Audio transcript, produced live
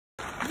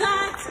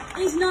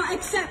is not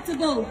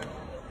acceptable.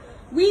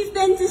 We've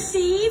been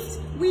deceived,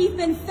 we've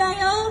been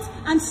failed,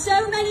 and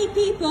so many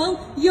people,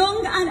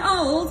 young and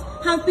old,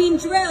 have been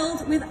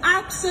drilled with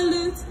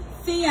absolute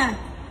fear.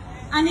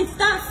 And it's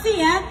that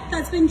fear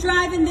that's been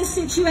driving this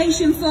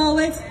situation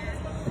forward.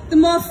 The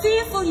more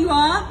fearful you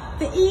are,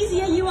 the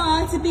easier you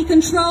are to be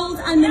controlled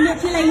and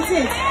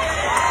manipulated.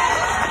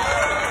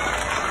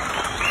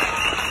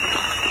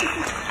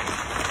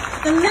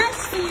 The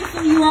less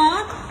fearful you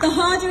are, the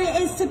harder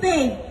it is to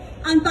be.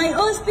 And by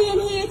us being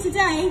here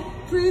today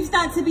proves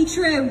that to be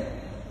true.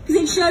 Because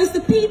it shows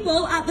the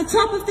people at the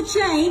top of the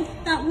chain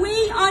that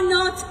we are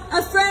not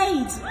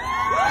afraid.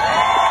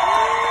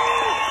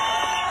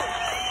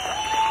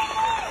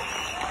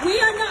 We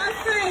are not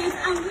afraid,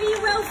 and we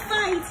will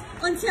fight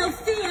until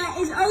fear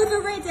is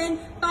overridden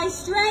by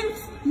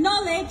strength,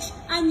 knowledge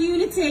and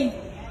unity.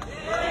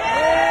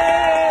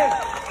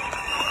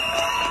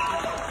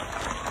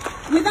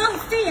 Without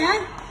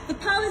fear, the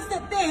powers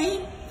that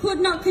be could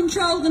not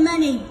control the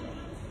many.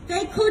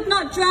 They could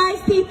not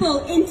drive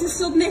people into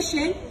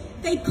submission,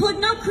 they could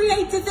not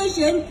create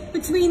division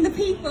between the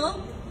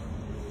people,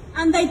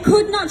 and they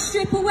could not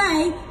strip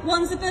away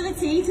one's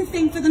ability to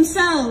think for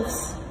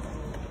themselves.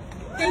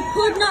 They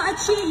could not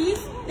achieve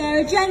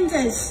their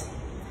agendas.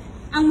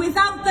 And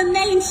without the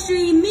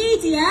mainstream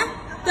media,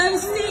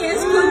 those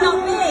fears could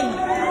not be.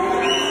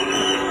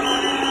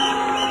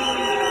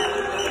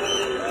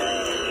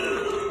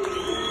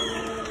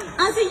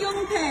 As a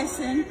young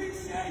person,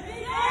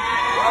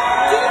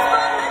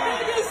 defund the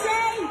BBC!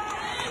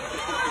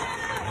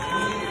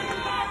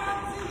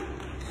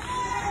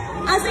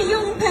 As a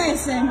young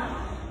person,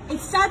 it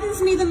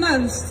saddens me the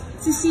most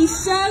to see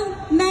so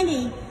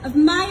many of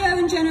my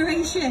own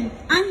generation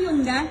and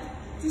younger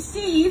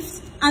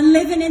deceived and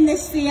living in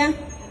this fear.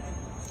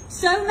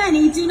 So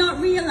many do not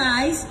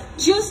realise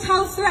just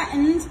how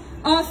threatened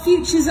our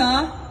futures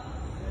are.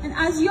 And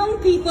as young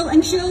people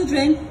and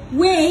children,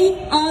 we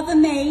are the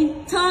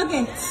main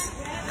targets.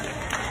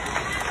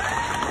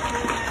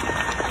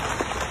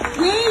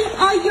 We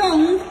are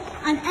young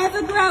and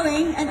ever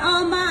growing, and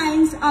our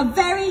minds are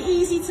very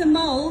easy to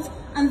mould,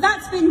 and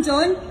that's been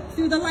done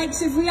through the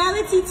likes of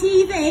reality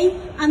TV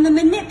and the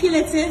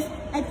manipulative,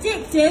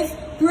 addictive,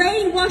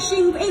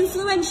 brainwashing,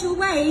 influential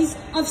ways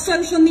of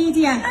social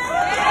media.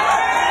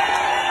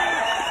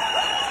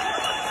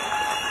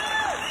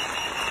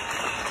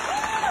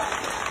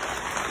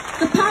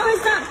 The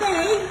powers that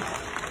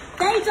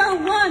be, they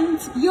don't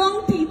want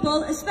young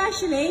people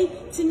especially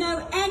to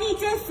know any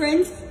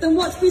different than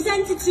what's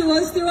presented to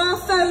us through our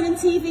phone and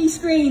TV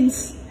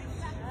screens.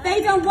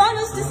 They don't want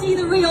us to see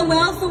the real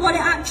world for what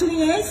it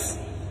actually is.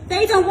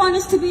 They don't want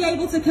us to be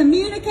able to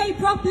communicate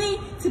properly,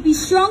 to be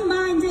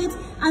strong-minded,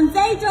 and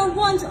they don't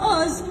want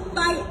us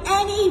by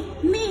any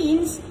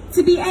means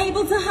to be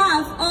able to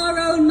have our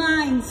own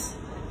minds.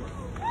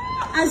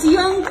 As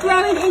young,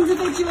 growing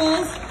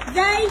individuals,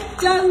 they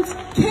don't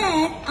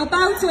care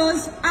about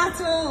us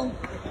at all.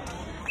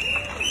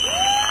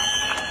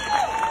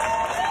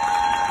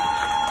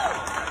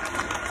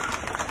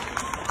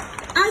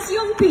 As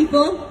young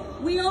people,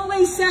 we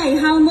always say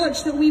how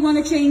much that we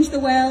want to change the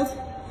world.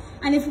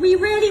 And if we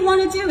really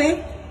want to do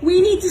it,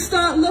 we need to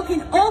start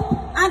looking up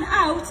and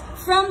out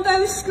from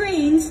those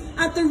screens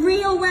at the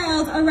real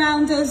world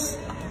around us.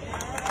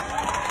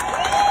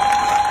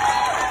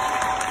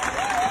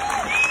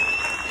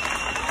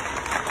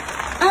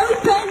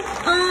 Open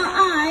our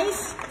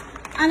eyes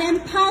and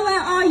empower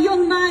our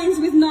young minds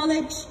with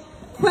knowledge.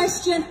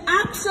 Question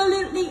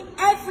absolutely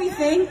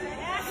everything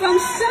from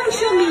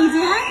social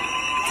media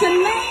to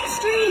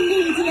mainstream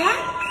media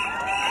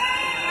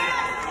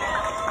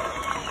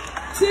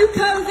to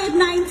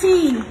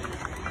COVID-19.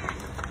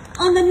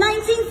 On the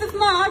 19th of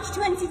March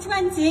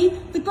 2020,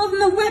 the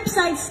government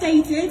website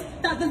stated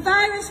that the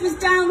virus was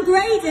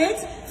downgraded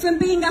from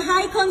being a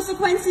high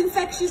consequence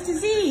infectious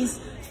disease.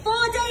 4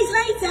 days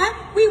later,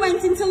 we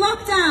went into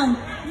lockdown.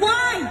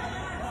 Why?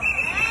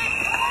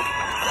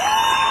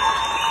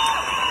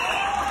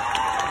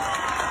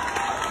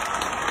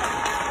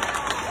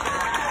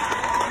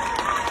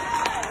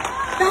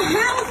 The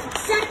Health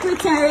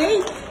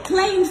Secretary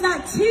claims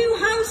that 2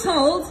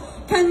 households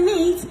can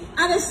meet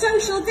at a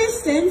social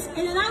distance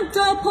in an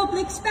outdoor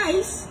public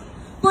space,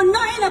 but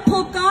not in a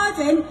pub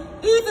garden,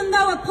 even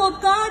though a pub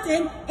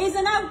garden is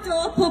an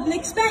outdoor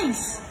public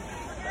space.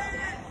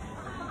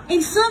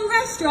 In some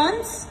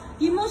restaurants,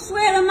 you must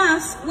wear a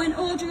mask when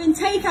ordering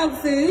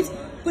takeout food,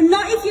 but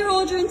not if you're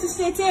ordering to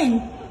sit in.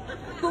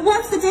 But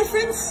what's the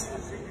difference?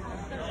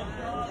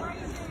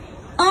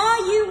 Are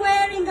you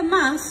wearing a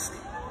mask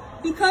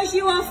because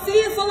you are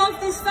fearful of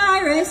this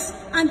virus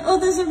and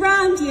others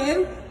around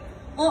you?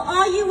 Or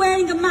are you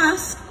wearing a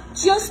mask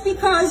just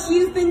because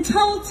you've been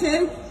told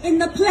to in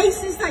the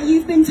places that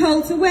you've been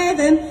told to wear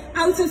them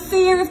out of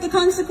fear of the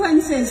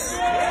consequences?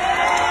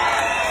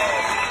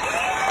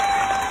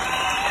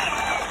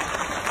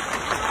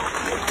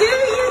 Do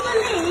you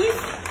believe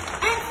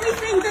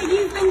everything that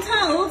you've been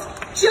told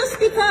just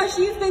because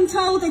you've been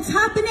told it's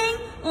happening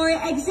or it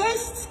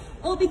exists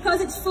or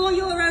because it's for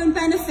your own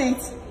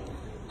benefit?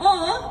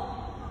 Or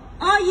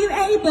are you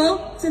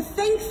able to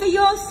think for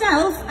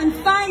yourself and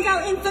find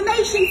out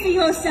information for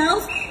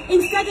yourself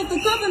instead of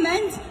the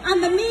government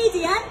and the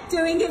media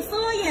doing it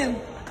for you?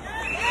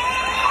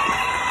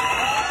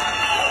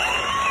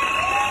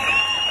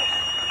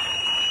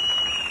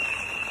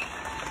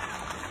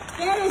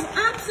 There is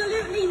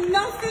absolutely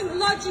nothing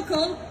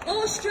logical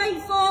or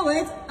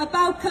straightforward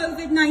about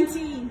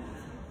COVID-19.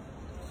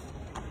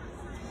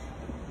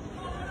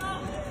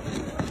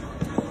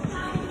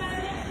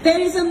 There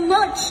is a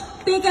much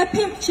bigger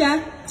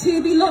picture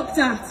to be looked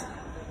at.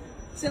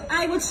 So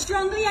I would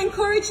strongly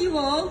encourage you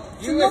all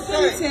to look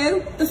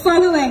into the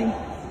following.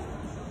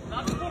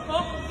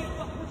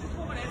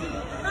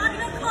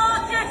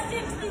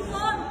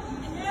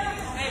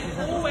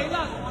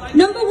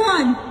 Number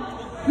one,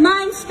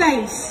 mind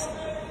space.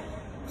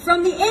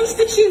 From the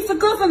Institute for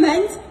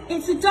Government,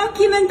 it's a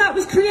document that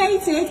was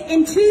created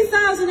in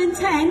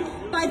 2010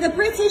 by the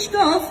British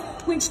Gov,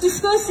 which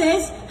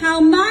discusses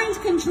how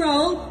mind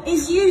control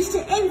is used to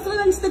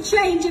influence the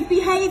change of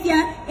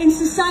behaviour in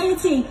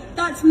society.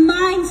 That's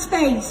mind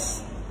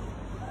space.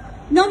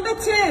 Number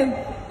two,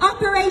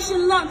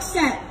 Operation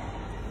Lockstep.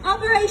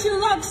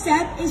 Operation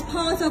Lockstep is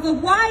part of a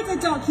wider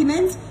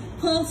document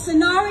called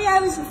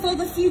Scenarios for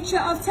the Future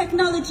of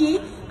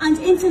Technology and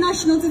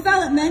International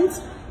Development,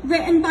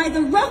 written by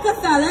the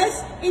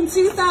Rockefellers in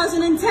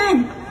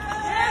 2010.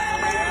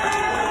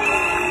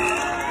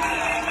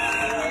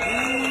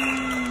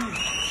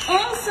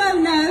 Also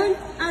known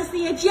as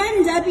the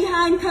agenda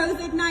behind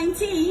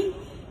COVID-19,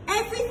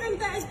 everything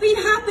that has been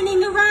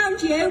happening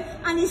around you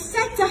and is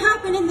set to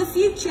happen in the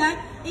future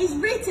is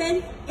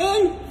written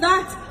in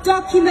that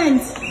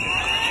document.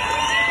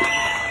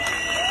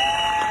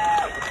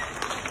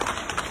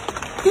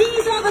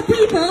 These are the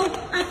people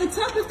at the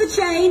top of the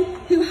chain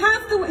who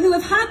have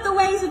had the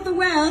ways of the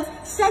world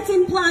set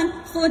in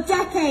plan for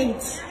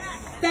decades.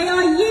 They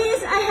are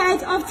years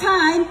ahead of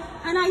time,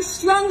 and I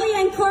strongly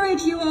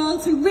encourage you all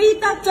to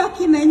read that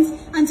document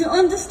and to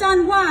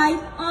understand why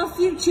our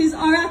futures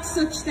are at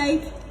such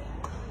stake.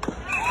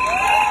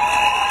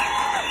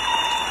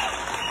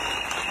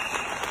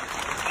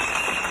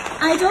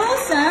 I'd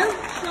also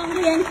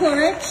strongly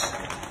encourage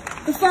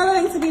the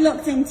following to be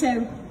looked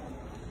into.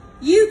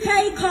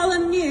 UK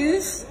Column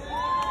News,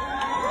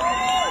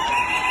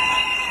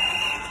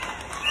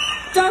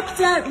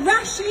 Dr.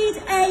 Rashid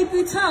A.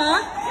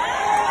 Buttar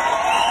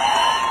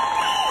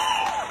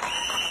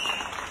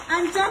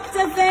and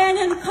Dr.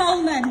 Vernon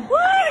Coleman.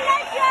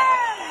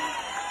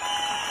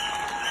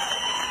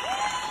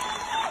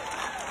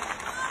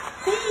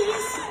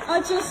 These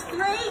are just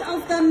three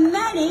of the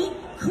many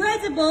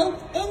credible,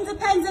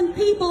 independent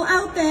people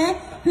out there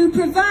who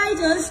provide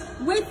us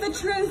with the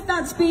truth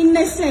that's been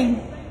missing,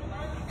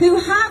 who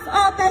have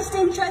our best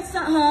interests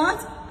at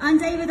heart, and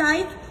David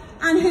Icke,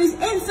 and whose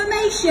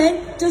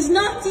information does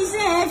not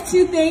deserve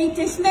to be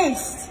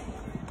dismissed.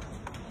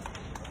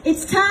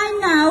 It's time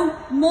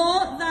now,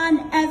 more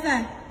than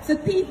ever, for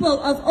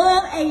people of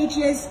all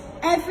ages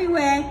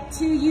everywhere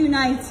to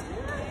unite.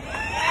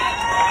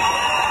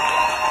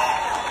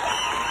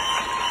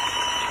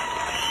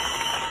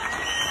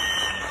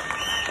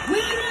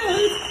 We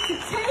need to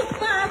take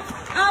back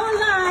our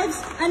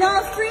lives and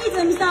our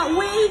freedoms that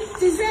we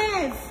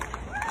deserve.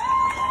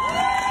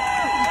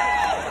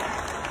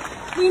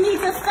 We need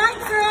to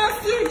fight for our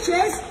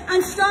futures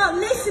and start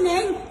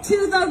listening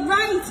to the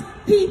right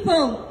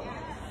people.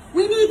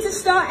 We need to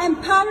start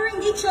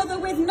empowering each other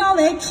with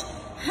knowledge,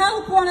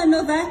 help one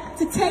another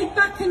to take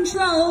back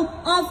control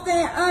of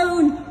their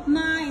own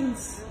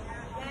minds.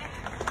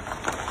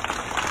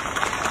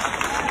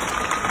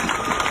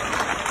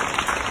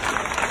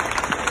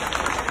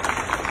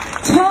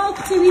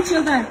 Talk to each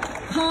other,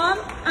 calm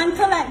and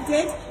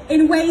collected,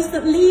 in ways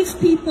that leaves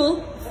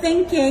people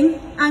thinking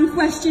and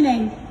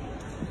questioning.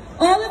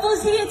 All of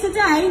us here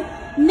today,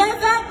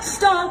 never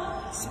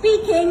stop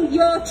speaking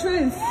your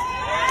truth.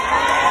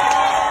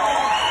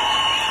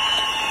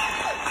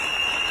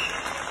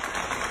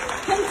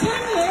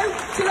 Continue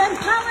to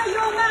empower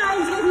your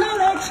minds with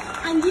knowledge,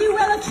 and you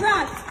will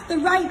attract the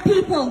right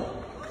people.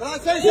 Can I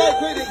say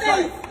something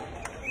quickly?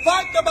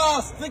 Fuck the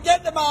mask,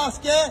 forget the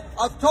mask, yeah?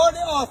 I've torn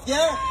it off,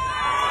 yeah?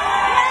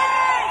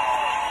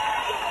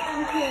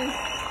 Thank you.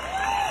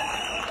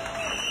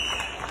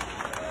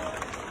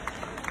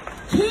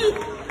 Keep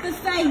the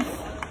faith.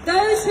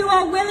 Those who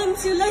are willing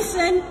to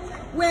listen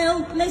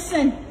will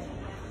listen.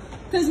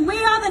 Because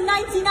we are the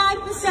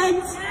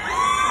 99%.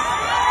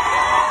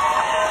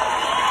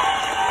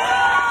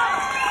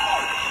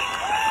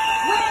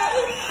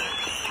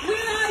 We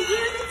are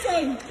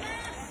unity.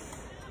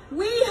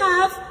 We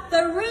have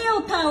the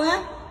real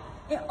power.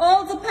 It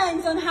all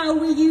depends on how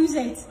we use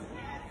it.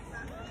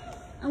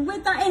 And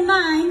with that in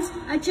mind,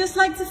 I'd just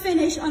like to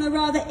finish on a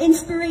rather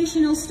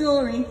inspirational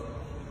story,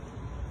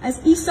 as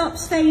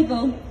Aesop's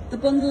fable, The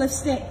Bundle of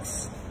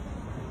Sticks.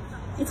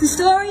 It's a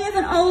story of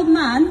an old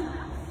man,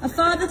 a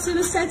father to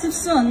a set of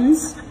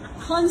sons,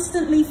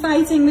 constantly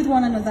fighting with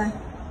one another.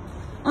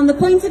 On the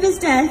point of his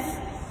death,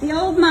 the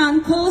old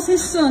man calls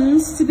his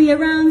sons to be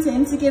around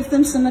him to give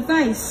them some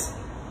advice.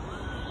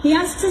 he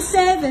asks his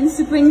servants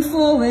to bring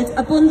forward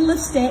a bundle of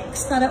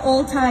sticks that are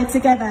all tied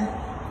together.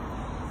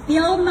 The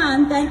old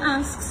man then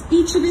asks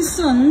each of his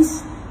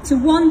sons to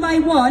one by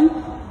one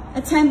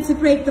attempt to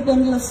break the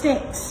bundle of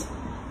sticks.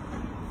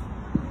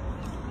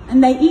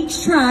 And they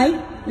each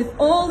try with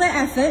all their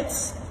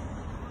efforts,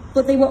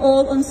 but they were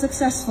all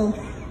unsuccessful.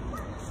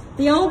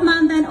 The old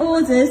man then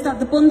orders that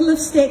the bundle of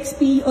sticks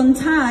be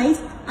untied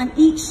and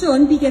each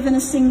son be given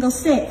a single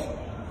stick.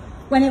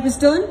 When it was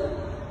done,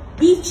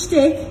 each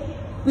stick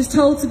was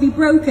told to be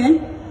broken,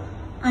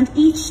 and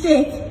each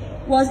stick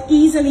was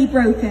easily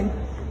broken.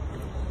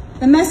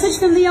 The message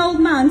from the old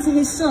man to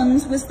his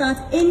sons was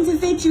that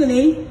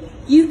individually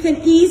you can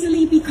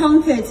easily be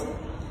conquered,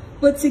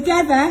 but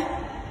together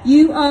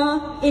you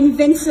are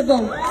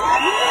invincible.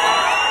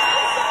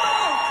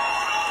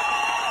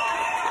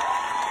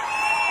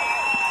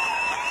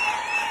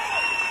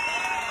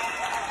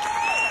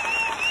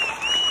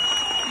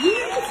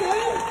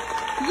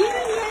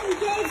 Union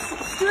gives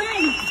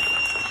strength.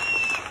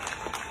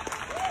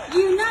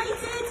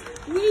 United,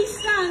 we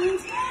stand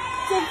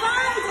divided.